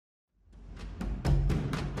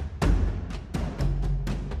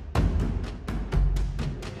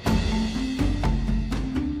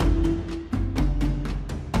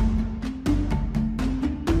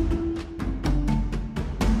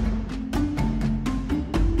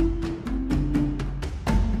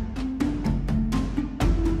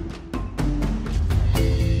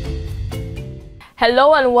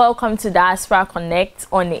Hello and welcome to Diaspora Connect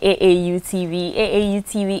on AAU TV. AAU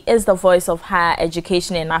TV is the voice of higher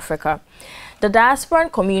education in Africa. The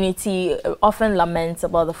diasporan community often laments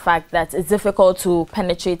about the fact that it's difficult to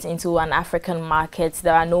penetrate into an African market.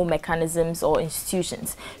 There are no mechanisms or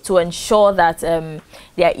institutions to ensure that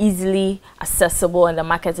they are easily accessible and the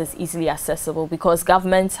market is easily accessible because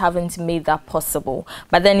governments haven't made that possible.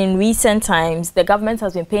 But then in recent times, the government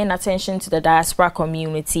has been paying attention to the diaspora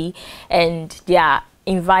community and they are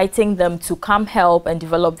inviting them to come help and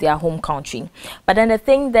develop their home country. But then the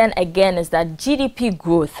thing then again is that GDP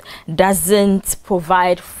growth doesn't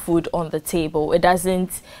provide food on the table. It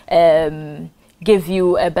doesn't give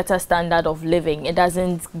you a better standard of living. It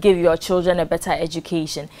doesn't give your children a better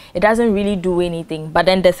education. It doesn't really do anything. But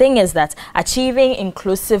then the thing is that achieving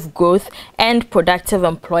inclusive growth and productive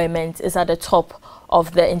employment is at the top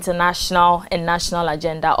of the international and national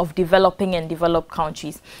agenda of developing and developed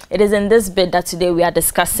countries. It is in this bid that today we are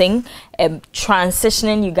discussing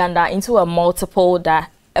transitioning Uganda into a multiple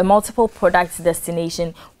product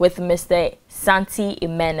destination with Mr. Santi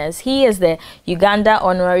Jimenez. He is the Uganda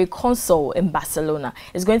Honorary Consul in Barcelona.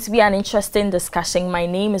 It's going to be an interesting discussion. My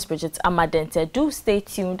name is Bridget Amadente. Do stay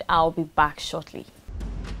tuned. I'll be back shortly.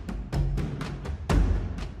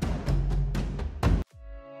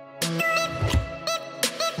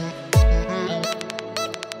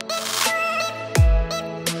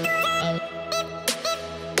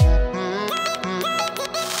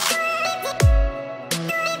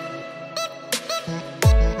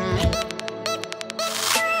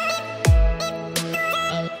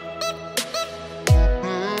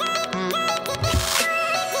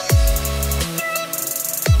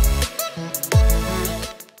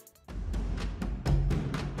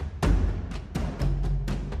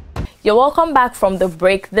 You're welcome back from the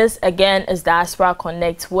break. This again is Diaspora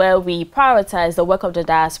Connect, where we prioritize the work of the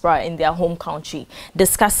diaspora in their home country,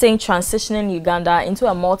 discussing transitioning Uganda into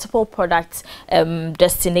a multiple product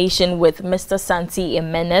destination with Mr. Santi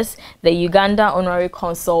Jimenez, the Uganda Honorary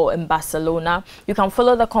Consul in Barcelona. You can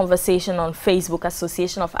follow the conversation on Facebook,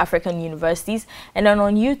 Association of African Universities, and then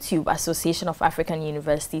on YouTube, Association of African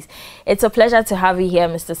Universities. It's a pleasure to have you here,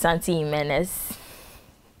 Mr. Santi Jimenez.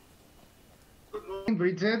 Good morning,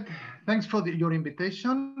 Bridget. Thanks for your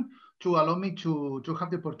invitation to allow me to have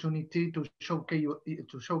the opportunity to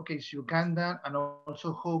showcase Uganda and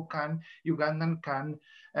also how Ugandan can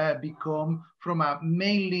become from a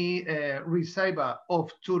mainly receiver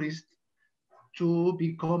of tourists to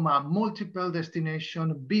become a multiple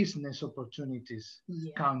destination business opportunities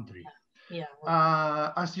country.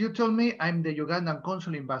 As you told me, I'm the Ugandan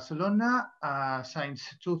consul in Barcelona since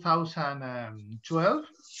 2012.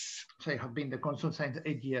 So I have been the consul since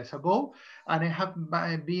 8 years ago, and I have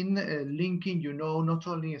been linking, not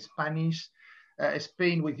only Spanish,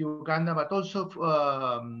 Spain with Uganda, but also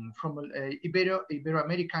from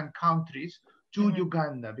Ibero-American countries to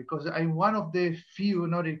Uganda, because I'm one of the few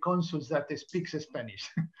honorary consuls that speaks Spanish.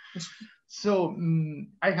 So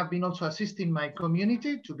I have been also assisting my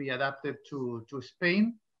community to be adapted to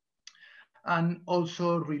Spain, and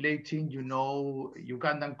also relating,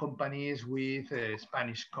 Ugandan companies with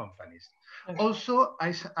Spanish companies. Okay. Also,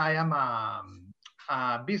 I am a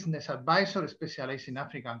business advisor specialized in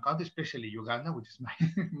African countries, especially Uganda, which is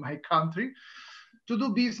my country, to do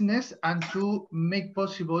business and to make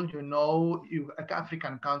possible,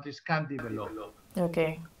 African countries can develop.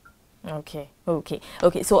 Okay.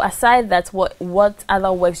 So aside that, what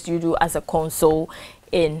other works do you do as a consul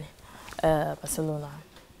in Barcelona?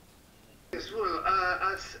 Yes, well,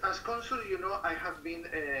 as consul, I have been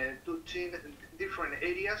touching different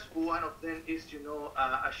areas. One of them is,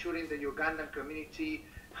 assuring the Ugandan community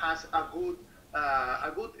has a good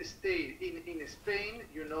stay in Spain.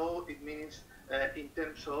 It means in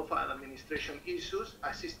terms of administration issues,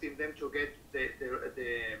 assisting them to get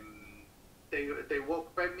the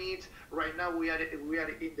work permits. Right now, we are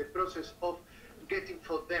in the process of getting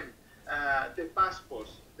for them the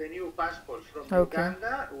passports. The new passports from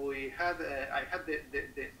Uganda. I had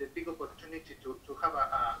the big opportunity to have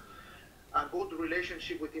a good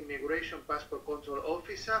relationship with immigration passport control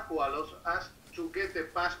officer who allows us to get the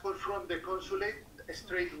passport from the consulate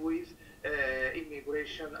straight with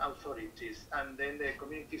immigration authorities, and then the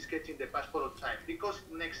community is getting the passport on time, because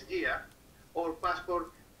next year all passports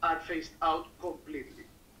are phased out completely.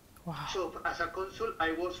 Wow. So as a consul,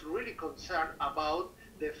 I was really concerned about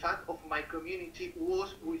the fact of my community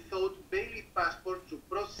was without valid passport to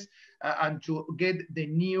process and to get the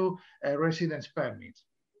new residence permits.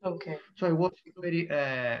 Okay. So I was very,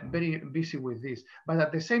 very busy with this. But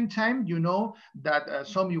at the same time, you know that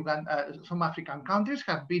some African countries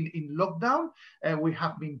have been in lockdown. We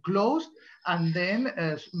have been closed, and then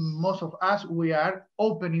most of us, we are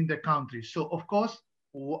opening the country. So of course,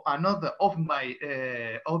 another of my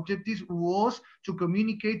objectives was to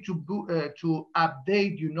communicate, to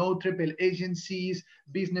update, you know, triple agencies,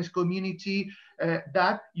 business community,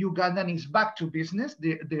 that Ugandan is back to business.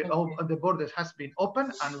 The borders has been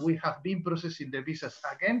open, and we have been processing the visas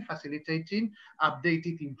again, facilitating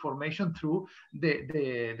updated information through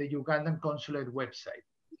the Ugandan consulate website.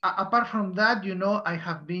 Apart from that, you know, I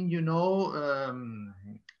have been, you know,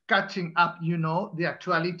 catching up, you know, the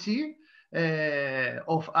actuality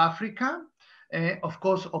of Africa, of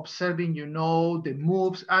course, observing, you know, the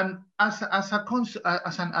moves. And as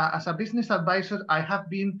a business advisor, I have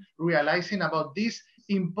been realizing about this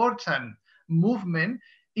important movement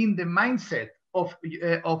in the mindset of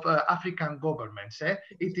African governments.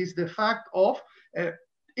 It is the fact of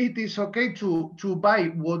it is okay to buy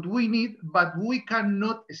what we need, but we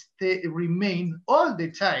cannot remain all the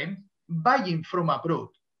time buying from abroad.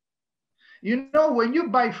 You know, when you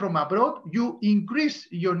buy from abroad, you increase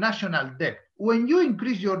your national debt. When you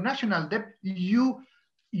increase your national debt, you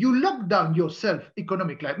lock down yourself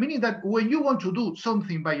economically, meaning that when you want to do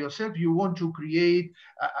something by yourself, you want to create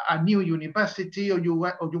a new university, or you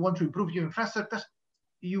want to improve your infrastructure,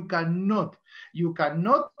 you cannot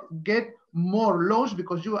get more loans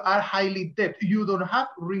because you are highly debt. You don't have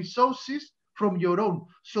resources from your own.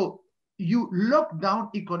 So you lock down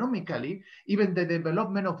economically even the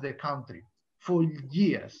development of the country for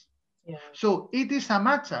years. Yeah. So it is a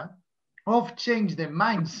matter of change the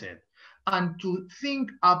mindset and to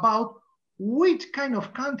think about which kind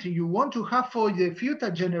of country you want to have for the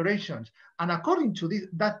future generations. And according to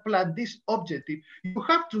that plan, this objective, you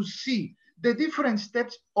have to see the different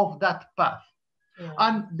steps of that path. Yeah.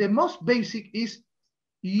 And the most basic is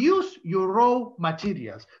use your raw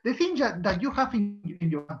materials, the things that you have in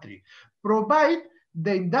your country. Provide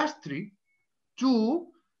the industry to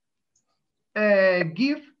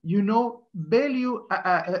give, you know, value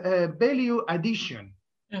addition.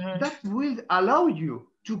 Mm-hmm. That will allow you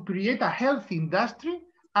to create a healthy industry,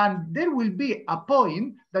 and there will be a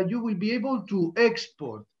point that you will be able to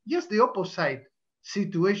export. Just the opposite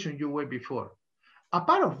situation you were before. A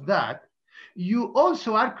part of that, you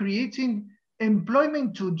also are creating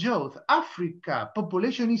employment to youth. Africa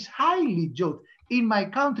population is highly youth. In my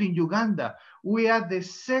country, in Uganda, we are the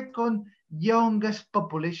second youngest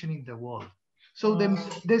population in the world. So the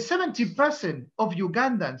 70% of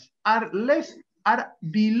Ugandans are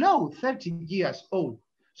below 30 years old.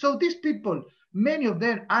 So these people, many of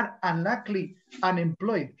them are unluckily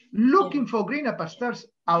unemployed, looking for greener pastures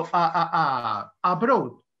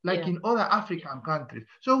abroad, like in other African countries.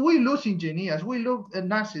 So we lose engineers, we lose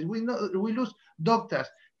nurses, we lose doctors.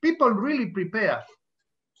 People really prepare.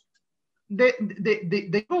 They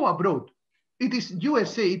go abroad. It is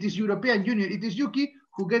USA, it is European Union, it is UK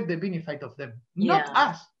who get the benefit of them, not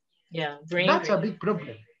us. Yeah, that's a big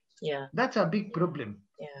problem. Yeah, that's a big problem.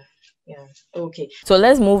 Yeah. Okay. So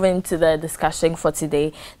let's move into the discussion for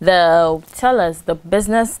today. Tell us the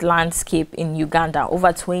business landscape in Uganda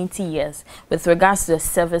over 20 years with regards to the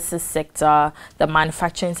services sector, the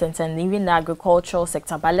manufacturing sector, and even the agricultural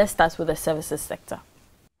sector. But let's start with the services sector.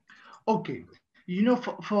 Okay. You know,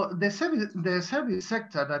 for the service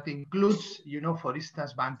sector, that includes, you know, for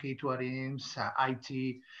instance, banking, tourism, IT,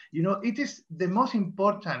 you know, it is the most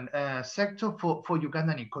important sector for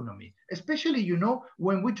Ugandan economy, especially, you know,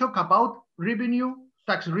 when we talk about revenue,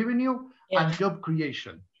 tax revenue, and job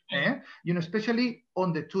creation, you know, especially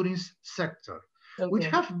on the tourism sector. Okay. Which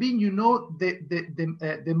have been, you know,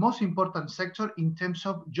 the most important sector in terms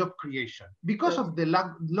of job creation. Because of the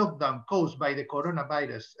lockdown caused by the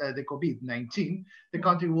coronavirus, the COVID-19, the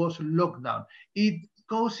country was locked down. It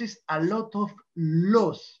causes a lot of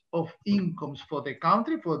loss of incomes for the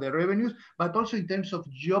country, for the revenues, but also in terms of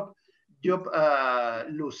job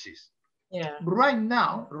losses. Yeah. Right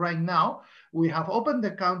now, we have opened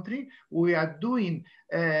the country. We are doing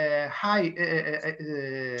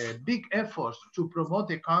big efforts to promote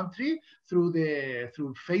the country through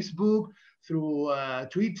Facebook, through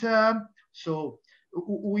Twitter. So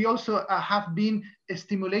we also have been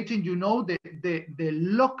stimulating, you know, the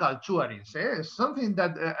local tourism. Something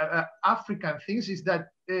that African thinks is that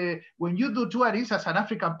when you do tourism as an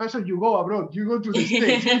African person, you go abroad, you go to the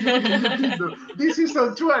States. This is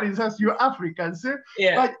all tourism as you Africans.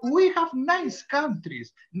 But we have nice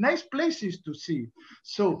countries, nice places to see.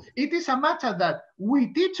 So it is a matter that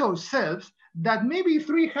we teach ourselves that maybe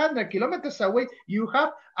 300 kilometers away, you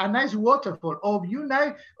have a nice waterfall, or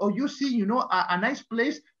you see, you know, a nice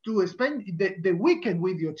place to spend the weekend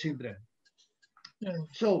with your children.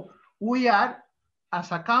 So we are,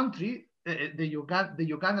 as a country, the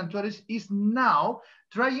Ugandan tourist is now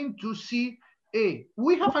trying to see,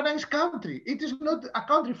 we have a nice country. It is not a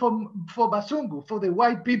country for Basungu, for the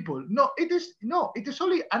white people. No, it is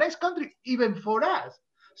only a nice country even for us.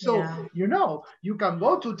 So, you know, you can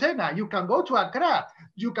go to Tena, you can go to Accra,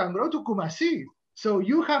 you can go to Kumasi. So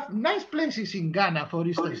you have nice places in Ghana, for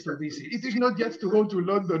instance, to visit. It is not just to go to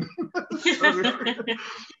London. But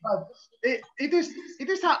it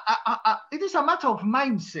is a matter of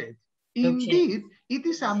mindset. Indeed, it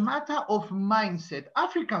is a matter of mindset.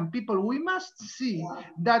 African people, we must see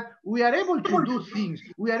that we are able to do things.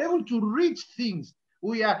 We are able to reach things.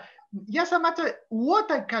 We are just a matter where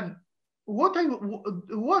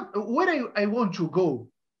I want to go,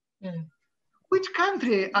 which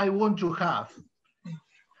country I want to have,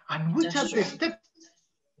 and which are the steps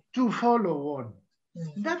to follow on.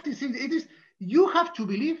 That is it. It is, you have to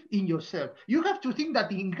believe in yourself. You have to think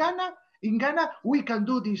that in Ghana, we can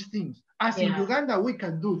do these things. As in Uganda, we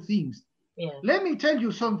can do things. Let me tell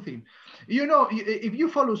you something. You know, if you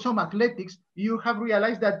follow some athletics, you have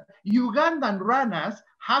realized that Ugandan runners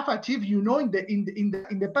have achieved, you know, in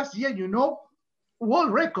the past year, you know,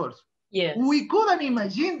 world records. We couldn't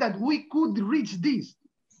imagine that we could reach this.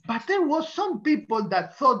 But there was some people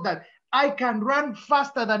that thought that I can run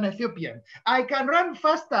faster than Ethiopians. I can run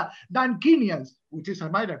faster than Kenyans, which is a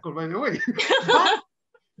miracle, by the way. But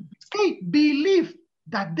they believed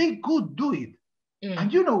that they could do it.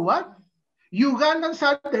 And you know what? Ugandans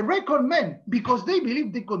are the record men because they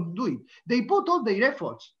believe they could do it. They put all their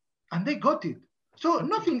efforts and they got it. So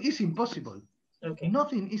nothing is impossible.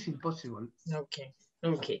 Nothing is impossible.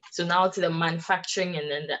 Okay. So now to the manufacturing and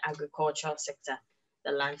then the agricultural sector,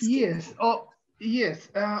 the landscape. Yes.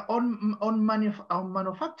 On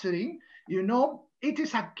manufacturing, you know, it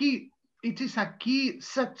is a key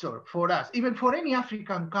sector for us, even for any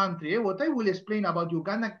African country. What I will explain about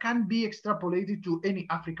Uganda can be extrapolated to any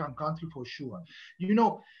African country for sure. You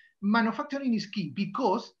know, manufacturing is key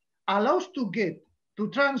because allows to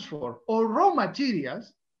transfer or raw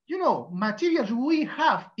materials, you know, materials we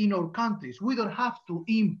have in our countries. We don't have to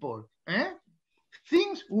import.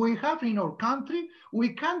 Things we have in our country, we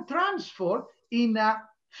can transfer in a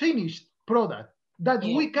finished product that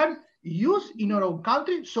we can use in our own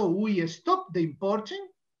country. So we stop the importing,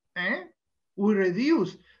 we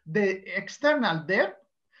reduce the external debt,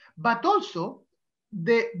 but also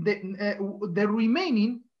the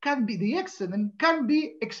remaining can be, the excellent can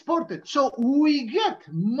be exported. So we get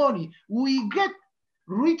money, we get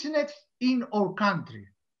richness in our country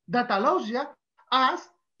that allows us,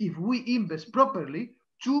 if we invest properly,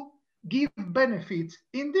 to give benefits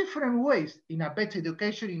in different ways, in a better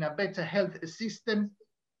education, in a better health system,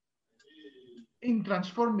 in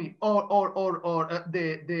transforming or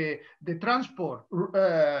the transport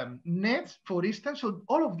nets, for instance. So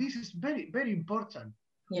all of this is very, very important.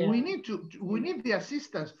 We need the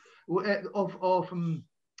assistance of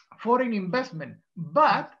foreign investment,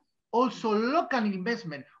 but also local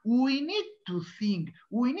investment. We need to think,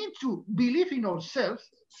 we need to believe in ourselves,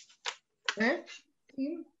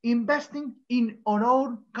 in investing in our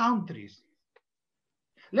own countries.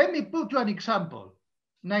 Let me put you an example.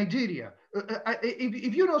 Nigeria.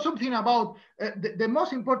 If you know something about the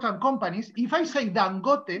most important companies, if I say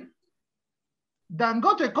Dangote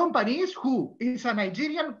company is who? It's a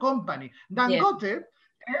Nigerian company. Dangote,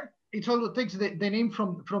 it also takes the name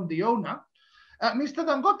from the owner. Mr.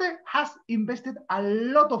 Dangote has invested a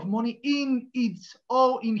lot of money in his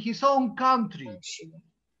own country.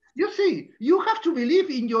 You see, you have to believe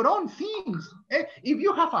in your own things. If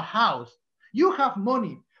you have a house, you have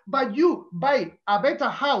money, but you buy a better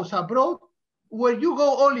house abroad where you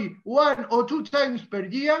go only 1 or 2 times per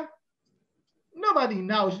year, nobody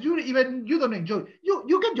knows. You don't enjoy.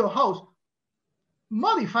 You get your house,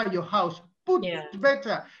 modify your house, put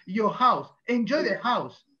better your house, enjoy the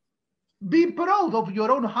house. Be proud of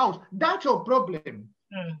your own house. That's our problem.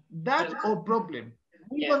 That's our problem.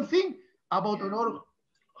 We don't think about our own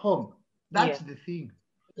home. That's the thing.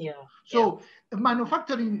 So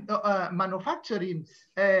manufacturing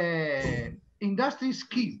industry is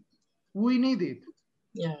key. We need it.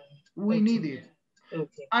 We need it.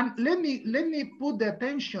 And let me put the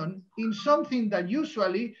attention in something that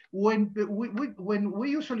usually when we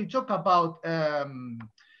usually talk about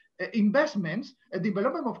investments,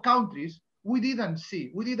 development of countries, we didn't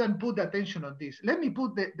put the attention on this. Let me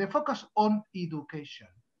put the focus on education.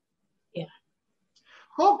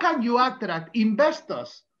 How can you attract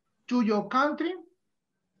investors to your country?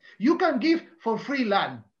 You can give for free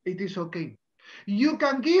land. it is okay. You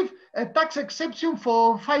can give a tax exception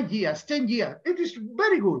for 5 years, 10 years. It is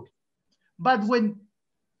very good. But when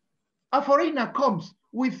a foreigner comes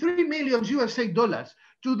with $3 million USA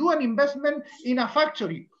to do an investment in a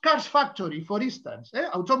factory, cars factory, for instance,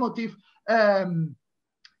 automotive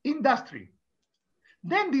industry,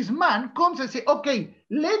 then this man comes and says, okay,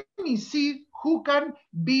 let me see who can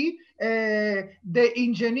be the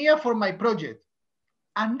engineer for my project.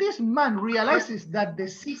 And this man realizes that the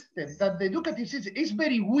system, that the educative system is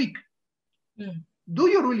very weak. Mm. Do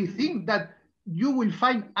you really think that you will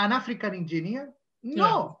find an African engineer?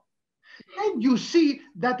 No. And you see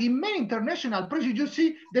that in many international projects, you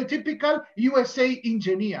see the typical USA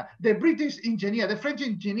engineer, the British engineer, the French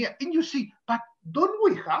engineer, and you see, but don't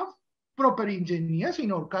we have proper engineers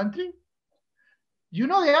in our country? You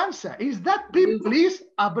know the answer is that people is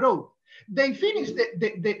abroad. They finish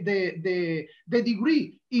the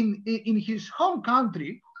degree in his home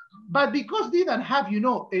country, but because they didn't have, you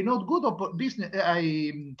know, a not good business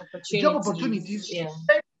job opportunities,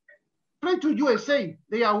 they try to USA.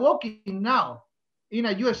 They are working now in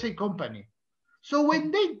a USA company. So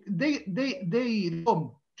when they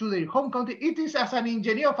come to their home country, it is as an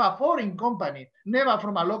engineer of a foreign company, never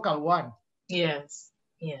from a local one. Yes.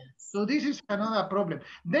 Yes. So this is another problem.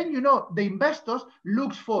 Then, you know, the investors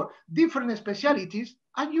look for different specialities,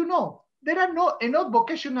 and you know, there are no enough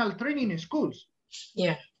vocational training schools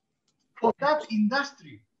for that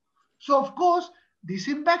industry. So of course, this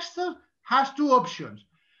investor has two options: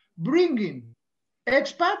 bringing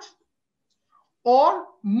expats or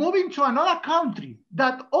moving to another country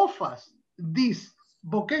that offers this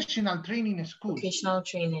vocational training schools. Vocational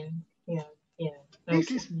training, yeah.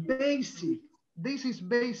 This is basic. This is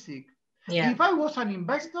basic. Yeah. If I was an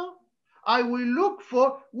investor, I will look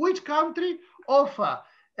for which country offer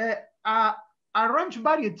a range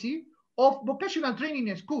variety of vocational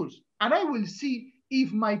training schools. And I will see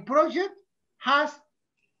if my project has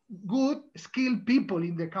good skilled people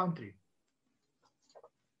in the country.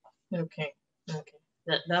 Okay.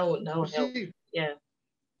 That would help. Yeah.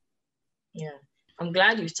 I'm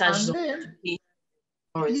glad you've touched on it.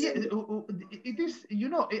 Yeah, it is, you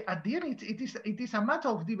know, at the end, it is a matter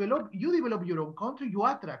of you develop your own country, you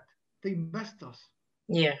attract the investors.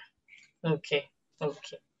 Yeah. Okay,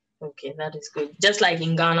 that is good. Just like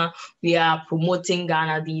in Ghana, we are promoting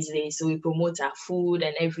Ghana these days. So we promote our food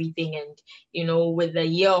and everything. And, you know, with the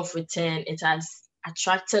year of return, it has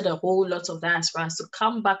attracted a whole lot of diasporans to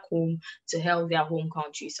come back home to help their home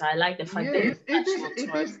country. So I like the fact that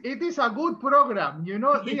it is a good program. You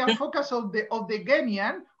know, they are focused on the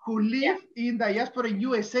Ghanaian who live in diaspora in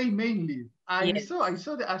USA mainly. I saw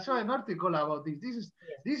an article about this.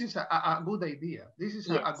 This is a good idea. This is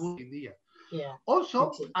a good idea. Yeah.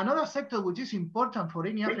 Also, another sector which is important for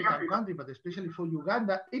any African country, but especially for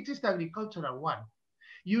Uganda, it is the agricultural one.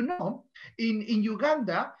 You know, in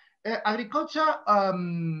Uganda, agriculture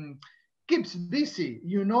keeps busy,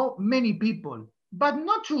 you know, many people, but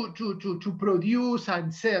not to produce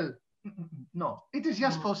and sell. No, it is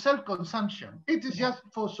just for self-consumption. It is just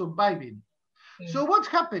for surviving. So what's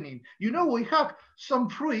happening? You know, we have some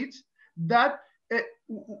fruits that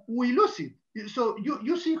we lose it. So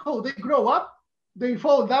you see how they grow up, they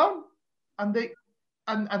fall down, and they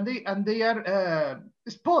are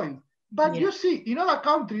spoiled. But you see, in other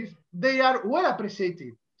countries, they are well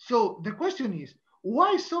appreciated. So the question is,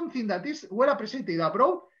 why something that is well appreciated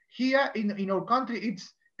abroad, here in our country,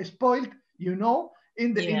 it's spoiled, you know,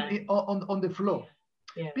 on the floor?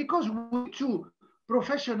 Yeah. Because we have to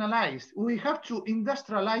professionalize, we have to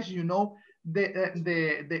industrialize, you know,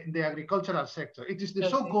 the agricultural sector. It is the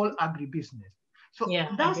so-called agribusiness. So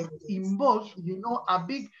that involves, you know, a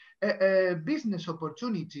big business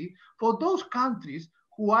opportunity for those countries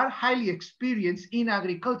who are highly experienced in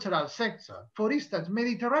agricultural sector. For instance,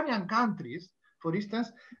 Mediterranean countries, for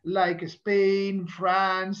instance, like Spain,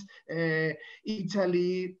 France,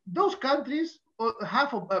 Italy, those countries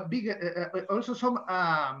have a big, also some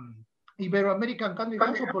Ibero-American countries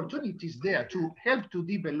have opportunities there to help to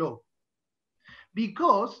develop.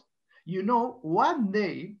 Because, you know, one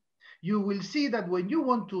day you will see that when you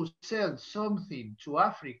want to sell something to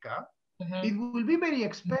Africa, it will be very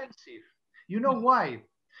expensive. You know why?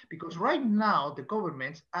 Because right now the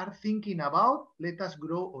governments are thinking about, let us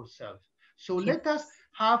grow ourselves. So let us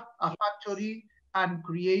have a factory and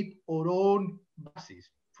create our own bases.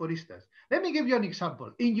 For instance, let me give you an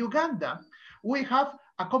example. In Uganda, we have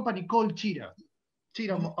a company called Chira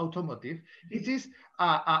Automotive. It is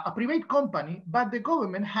a private company, but the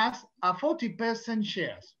government has a 40%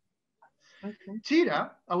 shares. Chira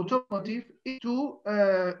Automotive is to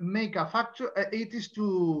make a factory. It is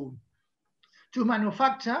to to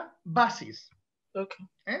manufacture buses. Okay.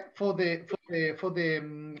 For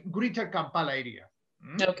the Greater Kampala area.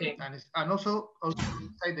 Okay. And also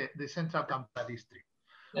inside the central Kampala district.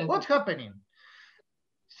 Okay. What's happening?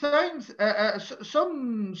 Since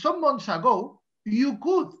some months ago, you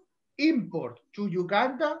could import to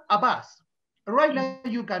Uganda a bus. Right now,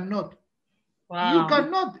 you cannot. Wow. You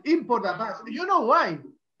cannot import a bus. You know why?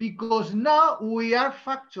 Because now we are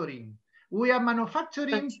factoring. We are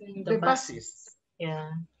manufacturing the buses. Yeah.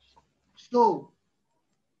 So,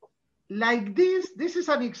 like this is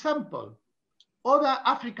an example other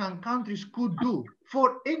African countries could do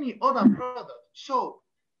for any other product. So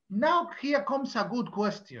now here comes a good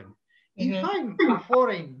question. If I'm a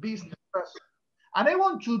foreign business person and I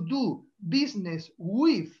want to do business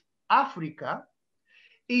with Africa,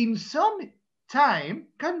 in some time,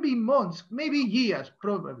 can be months, maybe years,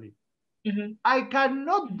 probably, I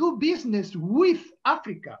cannot do business with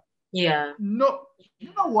Africa. Yeah. No,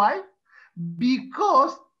 you know why?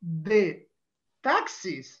 Because the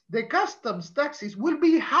taxes, the customs taxes will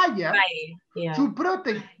be higher to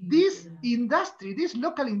protect this industry, this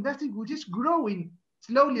local industry, which is growing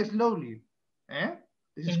slowly.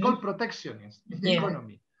 This is called protectionism in the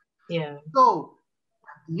economy. Yeah. So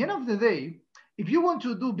at the end of the day, if you want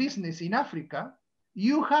to do business in Africa,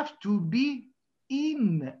 you have to be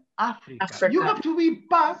in Africa. You have to be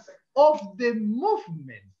part of the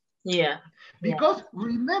movement. Yeah. Because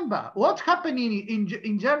remember, what's happening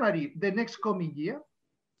in January, the next coming year?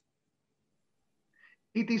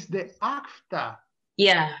 It is the AFTA.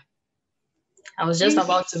 Yeah. I was just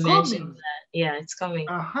about to mention that. Yeah, it's coming.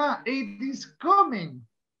 It is coming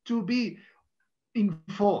to be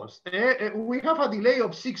enforced. We have a delay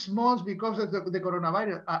of 6 months because of the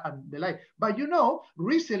coronavirus and the like. But you know,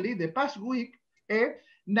 recently, the past week,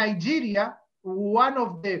 Nigeria, one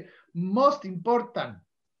of the most important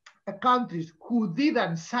countries who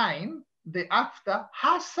didn't sign the AFTA,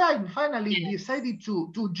 has signed, finally decided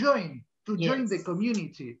to join the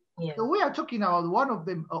community. So we are talking about one of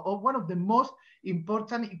the most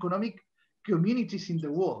important economic communities in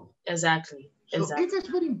the world. Exactly. So it is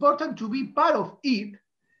very important to be part of it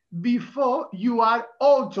before you are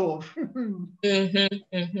out of.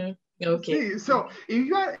 Okay. See, so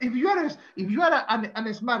if you are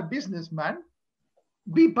a smart businessman,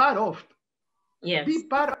 be part of. Yes. Be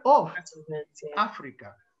part of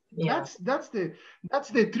Africa. Yeah. That's the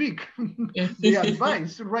trick, the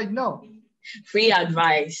advice right now. Free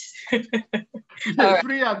advice.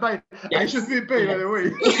 Free advice. Yes. I should be paid, by the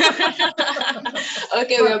way.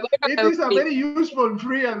 Okay, we are going. It is a very useful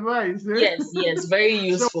free advice. Yes, very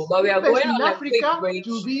useful. So but we are going in on Africa a quick break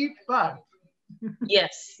to be part.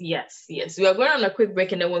 Yes. We are going on a quick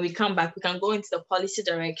break, and then when we come back, we can go into the policy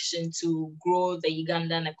direction to grow the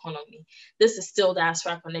Ugandan economy. This is still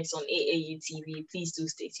Diaspora Connects on AAU TV. Please do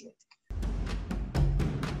stay tuned.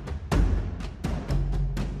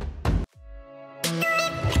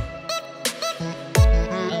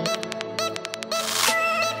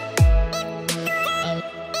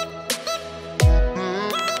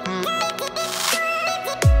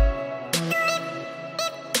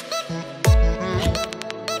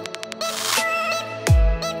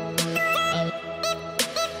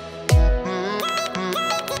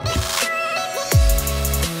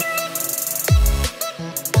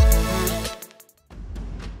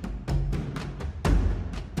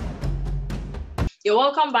 You're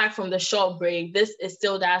welcome back from the short break. This is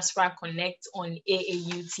still Diaspora Connect on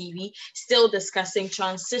AAU TV, still discussing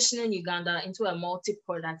transitioning Uganda into a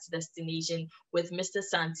multi-product destination with Mr.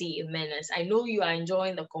 Santi Jimenez. I know you are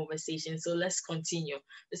enjoying the conversation, so let's continue.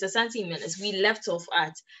 Mr. Santi Jimenez, we left off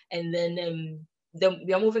at, and then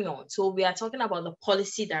we are moving on. So we are talking about the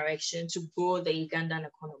policy direction to grow the Ugandan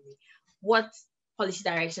economy. What policy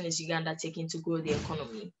direction is Uganda taking to grow the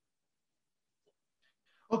economy?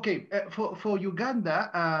 Okay, for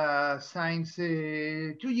Uganda, since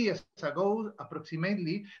 2 years ago,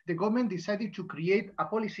 approximately, the government decided to create a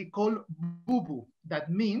policy called BUBU. That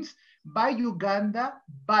means buy Uganda,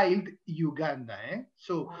 build Uganda.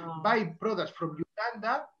 So buy products from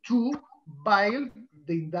Uganda to build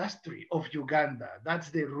the industry of Uganda. That's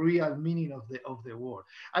the real meaning of the word.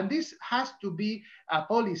 And this has to be a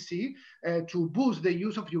policy to boost the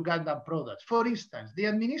use of Ugandan products. For instance, the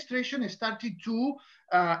administration started to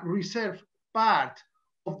reserve part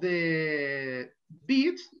of the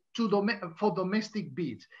bids for domestic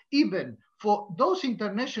bids. Even for those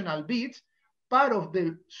international bids, part of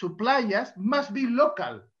the suppliers must be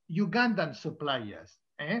local Ugandan suppliers.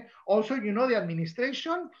 Also, you know, the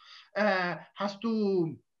administration has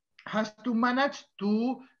to manage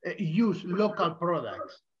to use local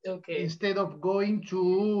products. Okay. instead of going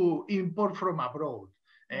to import from abroad.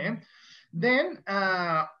 Then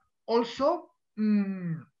also,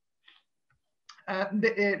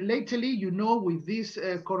 lately, you know, with this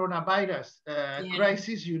coronavirus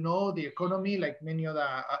crisis, you know, the economy, like many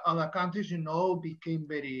other countries, you know, became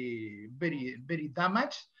very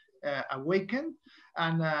damaged, awakened.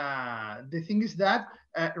 And the thing is that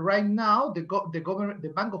right now, the government, the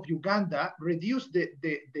Bank of Uganda, reduced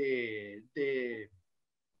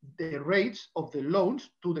the rates of the loans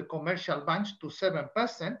to the commercial banks to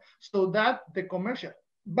 7%, so that the commercial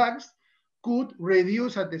banks could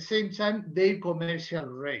reduce at the same time their commercial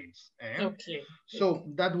rates. Okay. So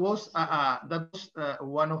that was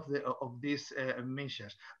one of these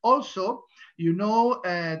measures. Also, you know,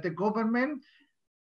 the government